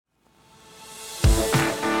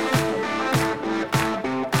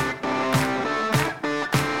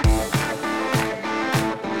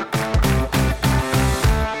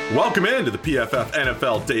Welcome into the PFF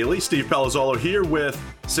NFL Daily. Steve Palazzolo here with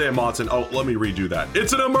Sam Monson. Oh, let me redo that.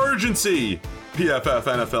 It's an emergency PFF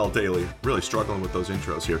NFL Daily. Really struggling with those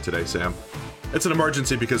intros here today, Sam. It's an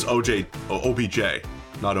emergency because OBJ,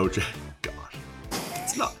 not OJ. Gosh,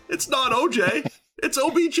 it's not OJ. It's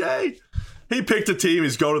OBJ. He picked a team.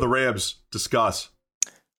 He's going to the Rams. Discuss.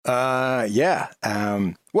 Well,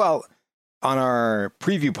 on our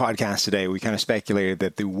preview podcast today, we kind of speculated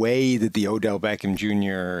that the way that the Odell Beckham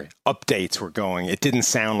Jr. updates were going, it didn't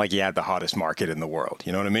sound like he had the hottest market in the world.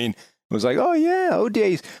 You know what I mean? It was like, oh yeah,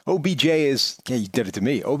 OBJ is, yeah, you did it to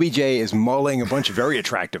me. OBJ is mulling a bunch of very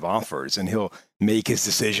attractive offers and he'll make his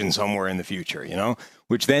decision somewhere in the future, you know,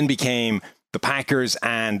 which then became the Packers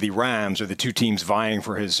and the Rams are the two teams vying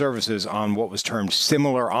for his services on what was termed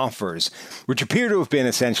similar offers, which appear to have been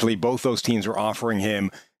essentially both those teams were offering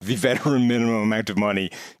him the veteran minimum amount of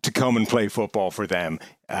money to come and play football for them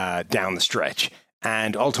down the stretch.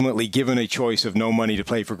 And ultimately, given a choice of no money to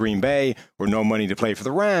play for Green Bay or no money to play for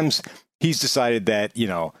the Rams, he's decided that, you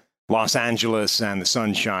know, Los Angeles and the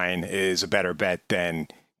sunshine is a better bet than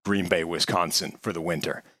Green Bay, Wisconsin for the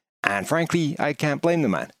winter. And frankly, I can't blame the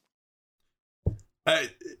man.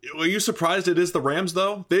 Were you surprised it is the Rams,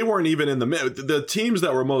 though? They weren't even in the mix. The teams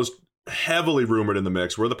that were most heavily rumored in the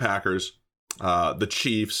mix were the Packers, the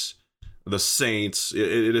Chiefs, the Saints.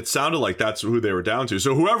 It sounded like that's who they were down to.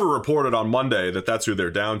 So whoever reported on Monday that that's who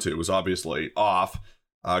they're down to was obviously off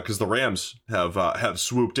because the Rams have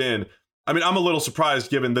swooped in. I mean, I'm a little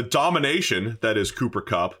surprised given the domination that is Cooper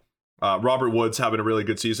Kupp, Robert Woods having a really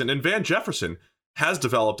good season, and Van Jefferson has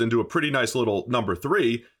developed into a pretty nice little number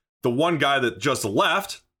three. The one guy that just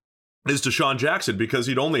left is Deshaun Jackson because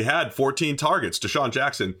he'd only had 14 targets. Deshaun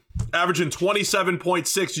Jackson averaging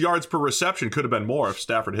 27.6 yards per reception. Could have been more if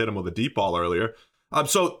Stafford hit him with a deep ball earlier.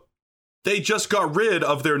 So they just got rid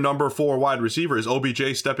of their number 4 wide receiver. Is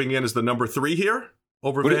OBJ stepping in as the number 3 here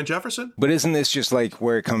over Van Jefferson? But isn't this just like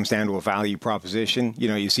where it comes down to a value proposition? You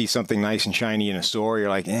know, you see something nice and shiny in a store, you're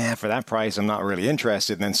like, for that price, I'm not really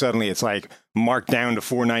interested. And then suddenly it's like marked down to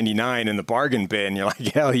 $4.99 in the bargain bin. You're like,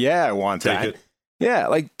 hell yeah, I want that. Take it. Yeah,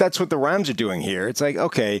 like that's what the Rams are doing here. It's like,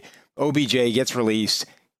 okay, OBJ gets released.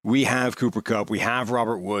 We have Cooper Kupp. We have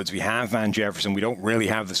Robert Woods. We have Van Jefferson. We don't really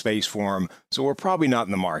have the space for him. So we're probably not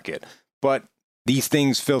in the market. But these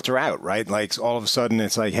things filter out, right? Like all of a sudden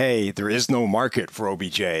it's like, hey, there is no market for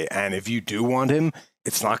OBJ. And if you do want him,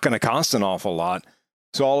 it's not going to cost an awful lot.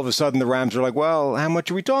 So all of a sudden the Rams are like, well, how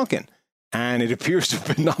much are we talking? And it appears to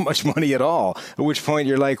have been not much money at all. At which point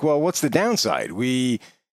you're like, well, what's the downside? We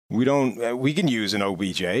can use an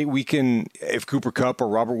OBJ. We can, if Cooper Kupp or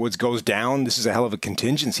Robert Woods goes down, this is a hell of a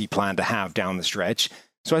contingency plan to have down the stretch.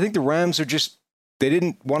 So I think the Rams are they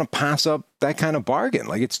didn't want to pass up that kind of bargain.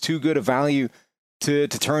 Like it's too good a value to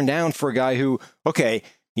turn down for a guy who, okay,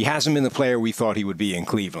 he hasn't been the player we thought he would be in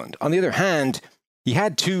Cleveland. On the other hand, he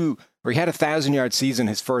had a 1,000-yard season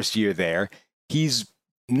his first year there. He's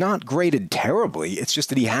not graded terribly. It's just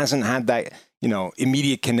that he hasn't had that, you know,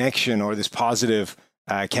 immediate connection or this positive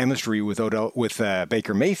chemistry with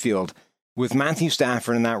Baker Mayfield. With Matthew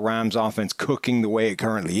Stafford and that Rams offense cooking the way it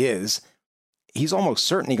currently is, he's almost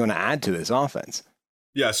certainly going to add to this offense.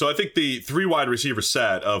 Yeah, so I think the 3 wide receiver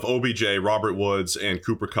set of OBJ, Robert Woods, and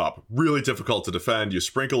Cooper Kupp, really difficult to defend. You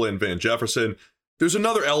sprinkle in Van Jefferson. There's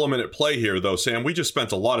another element at play here, though, Sam. We just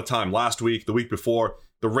spent a lot of time last week, the week before.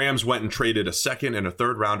 The Rams went and traded a 2nd and a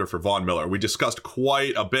 3rd rounder for Von Miller. We discussed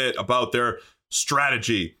quite a bit about their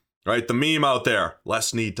strategy, right? The meme out there, Les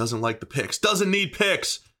Snead doesn't like the picks, doesn't need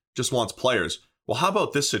picks, just wants players. Well, how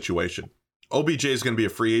about this situation? OBJ is going to be a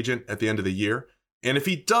free agent at the end of the year. And if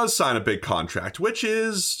he does sign a big contract, which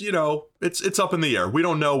is, you know, it's up in the air. We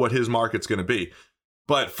don't know what his market's going to be.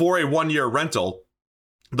 But for a 1-year rental,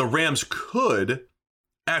 the Rams could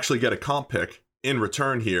actually get a comp pick in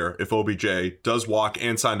return here if OBJ does walk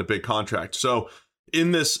and sign a big contract. So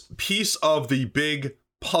in this piece of the big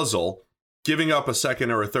puzzle, giving up a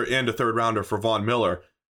 2nd or a 3rd rounder for Von Miller,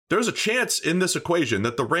 there's a chance in this equation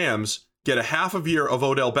that the Rams get a half a year of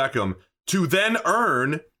Odell Beckham to then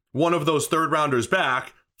earn one of those 3rd rounders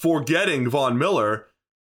back for getting Von Miller.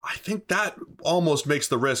 I think that almost makes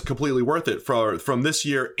the risk completely worth it from this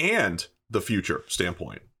year and the future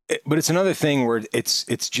standpoint. But it's another thing where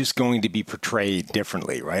it's just going to be portrayed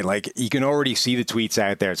differently, right? Like you can already see the tweets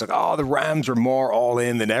out there. It's like, oh, the Rams are more all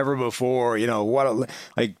in than ever before. You know,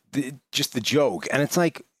 just the joke. And it's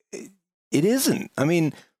like, it isn't. I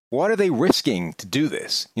mean, what are they risking to do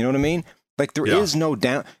this? You know what I mean? Like there is no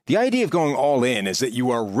down. The idea of going all in is that you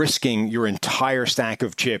are risking your entire stack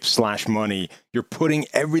of chips / money. You're putting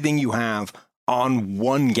everything you have on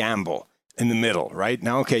one gamble in the middle, right?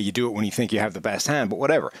 Now, okay, you do it when you think you have the best hand, but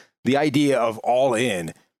whatever. the idea of all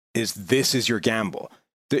in is this is your gamble.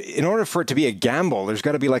 In order for it to be a gamble, there's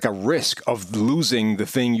got to be like a risk of losing the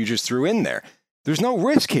thing you just threw in there. There's no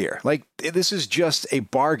risk here. Like, this is just a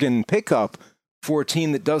bargain pickup for a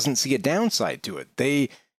team that doesn't see a downside to it. They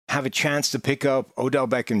have a chance to pick up Odell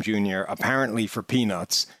Beckham Jr. apparently for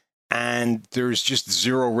peanuts, and there's just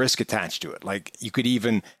zero risk attached to it. Like, you could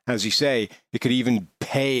even, as you say, it could even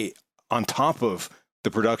pay on top of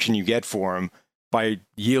the production you get for him by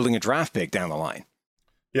yielding a draft pick down the line.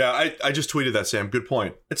 Yeah, I just tweeted that, Sam. Good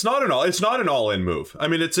point. It's not an all-in move. I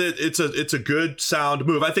mean, it's a good, sound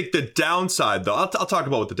move. I think the downside, though, I'll talk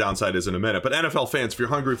about what the downside is in a minute. But NFL fans, if you're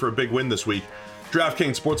hungry for a big win this week,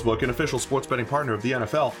 DraftKings Sportsbook, an official sports betting partner of the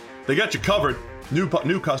NFL, they got you covered.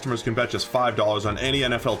 New customers can bet just $5 on any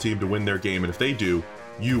NFL team to win their game, and if they do,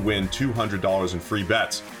 you win $200 in free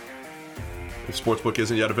bets. If Sportsbook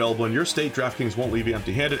isn't yet available in your state, DraftKings won't leave you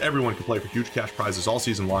empty-handed. Everyone can play for huge cash prizes all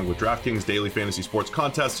season long with DraftKings daily fantasy sports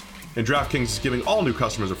contests, and DraftKings is giving all new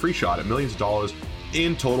customers a free shot at millions of dollars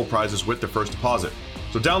in total prizes with their first deposit.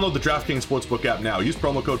 So download the DraftKings Sportsbook app now. Use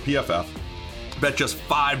promo code PFF. Bet just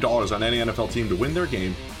 $5 on any NFL team to win their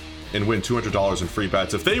game and win $200 in free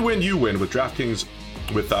bets. If they win, you win with DraftKings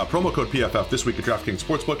with promo code PFF this week at DraftKings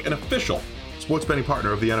Sportsbook, an official sports betting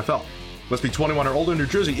partner of the NFL. Must be 21 or older. New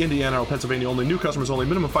Jersey, Indiana, or Pennsylvania only. New customers only.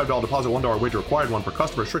 Minimum $5 deposit, $1 wager required. One per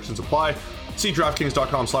customer. Restrictions apply. See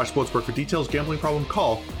DraftKings.com/sportsbook for details. Gambling problem?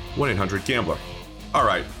 Call 1-800-GAMBLER. All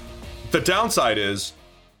right. The downside is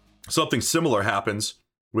something similar happens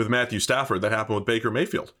with Matthew Stafford that happened with Baker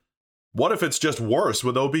Mayfield. What if it's just worse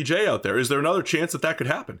with OBJ out there? Is there another chance that could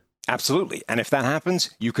happen? Absolutely. And if that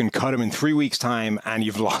happens, you can cut him in 3 weeks' time and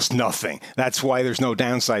you've lost nothing. That's why there's no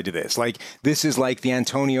downside to this. Like, this is like the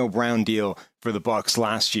Antonio Brown deal for the Bucs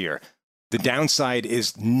last year. The downside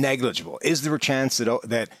is negligible. Is there a chance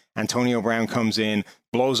that Antonio Brown comes in,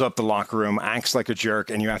 blows up the locker room, acts like a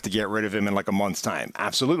jerk, and you have to get rid of him in like a month's time?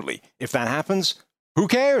 Absolutely. If that happens, who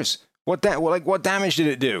cares? What damage did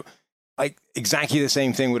it do? Like, exactly the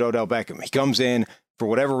same thing with Odell Beckham. He comes in, for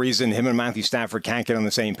whatever reason, him and Matthew Stafford can't get on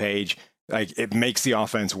the same page. Like, it makes the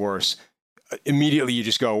offense worse. Immediately, you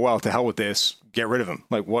just go, well, to hell with this. Get rid of him.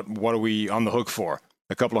 Like, what are we on the hook for?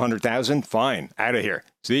 A couple of $100,000? Fine. Out of here.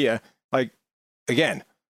 See ya. Like, again,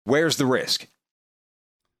 where's the risk?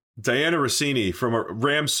 Diana Rossini from a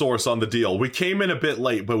Rams source on the deal. We came in a bit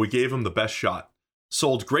late, but we gave him the best shot.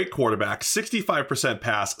 Sold great quarterback, 65%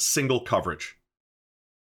 pass, single coverage.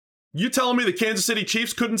 You telling me the Kansas City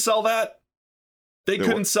Chiefs couldn't sell that? They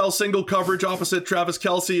couldn't sell single coverage opposite Travis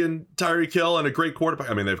Kelce and Tyreek Hill and a great quarterback.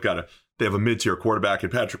 I mean, they have a mid-tier quarterback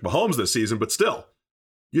in Patrick Mahomes this season, but still,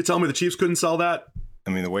 you tell me the Chiefs couldn't sell that?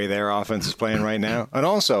 I mean, the way their offense is playing right now, and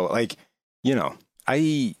also, like, you know,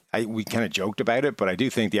 we kind of joked about it, but I do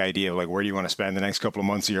think the idea of like, where do you want to spend the next couple of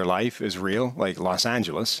months of your life is real, like Los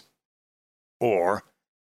Angeles, or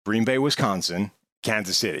Green Bay, Wisconsin,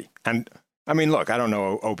 Kansas City, and. I mean, look, I don't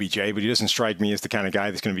know OBJ, but he doesn't strike me as the kind of guy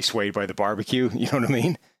that's going to be swayed by the barbecue. You know what I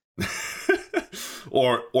mean?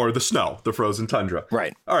 or the snow, the frozen tundra.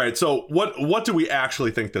 Right. All right. So what do we actually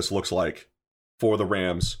think this looks like for the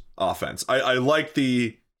Rams offense? I like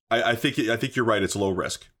I think you're right. It's low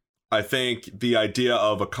risk. I think the idea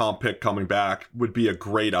of a comp pick coming back would be a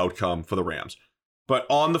great outcome for the Rams. But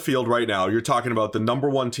on the field right now, you're talking about the number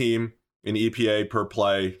one team in EPA per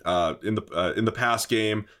play in the pass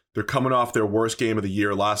game. They're coming off their worst game of the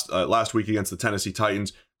year last week against the Tennessee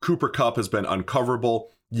Titans. Cooper Kupp has been uncoverable.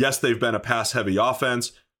 Yes, they've been a pass-heavy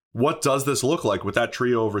offense. What does this look like with that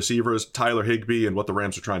trio of receivers, Tyler Higbee, and what the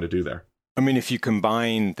Rams are trying to do there? I mean, if you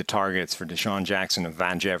combine the targets for Deshaun Jackson and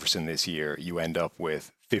Van Jefferson this year, you end up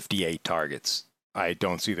with 58 targets. I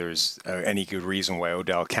don't see there's any good reason why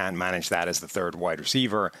Odell can't manage that as the third wide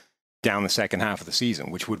receiver down the second half of the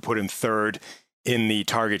season, which would put him third in the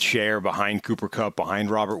target share behind Cooper Kupp, behind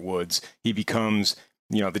Robert Woods. He becomes,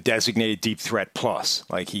 the designated deep threat plus.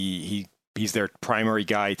 Like he's their primary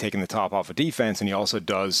guy taking the top off of defense, and he also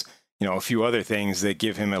does, a few other things that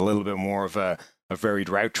give him a little bit more of a varied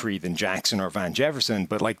route tree than Jackson or Van Jefferson,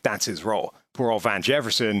 but like that's his role. Poor old Van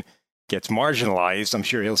Jefferson gets marginalized. I'm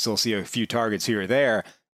sure he'll still see a few targets here or there,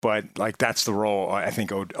 but like that's the role I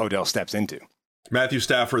think Odell steps into. Matthew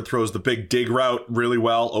Stafford throws the big dig route really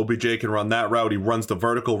well. OBJ can run that route. He runs the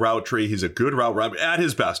vertical route tree. He's a good route runner at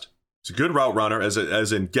his best. He's a good route runner as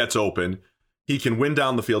in gets open. He can win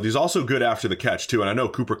down the field. He's also good after the catch too. And I know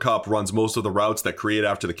Cooper Kupp runs most of the routes that create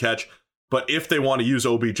after the catch. But if they want to use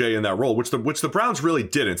OBJ in that role, which the Browns really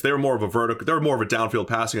didn't, they were more of a downfield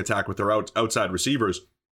passing attack with their outside receivers.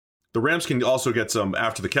 The Rams can also get some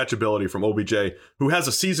after the catch ability from OBJ, who has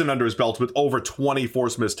a season under his belt with over 20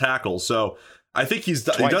 forced missed tackles. So I think he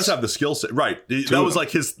does have the skill set. Right.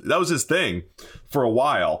 That was his thing for a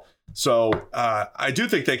while. So I do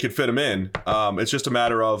think they could fit him in. It's just a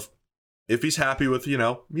matter of if he's happy with,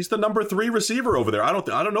 he's the number 3 receiver over there. I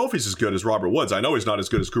don't know if he's as good as Robert Woods. I know he's not as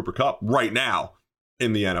good as Cooper Kupp right now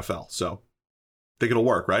in the NFL. So I think it'll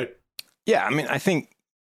work, right? Yeah, I mean, I think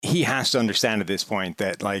he has to understand at this point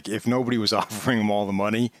that, like, if nobody was offering him all the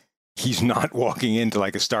money, he's not walking into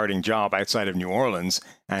like a starting job outside of New Orleans,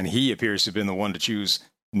 and he appears to have been the one to choose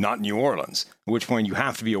not New Orleans, at which point you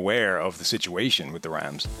have to be aware of the situation with the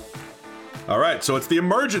Rams. All right, so it's the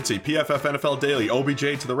emergency PFF NFL Daily,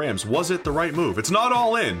 OBJ to the Rams. Was it the right move? It's not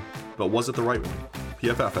all in, but was it the right one?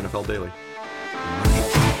 PFF NFL Daily.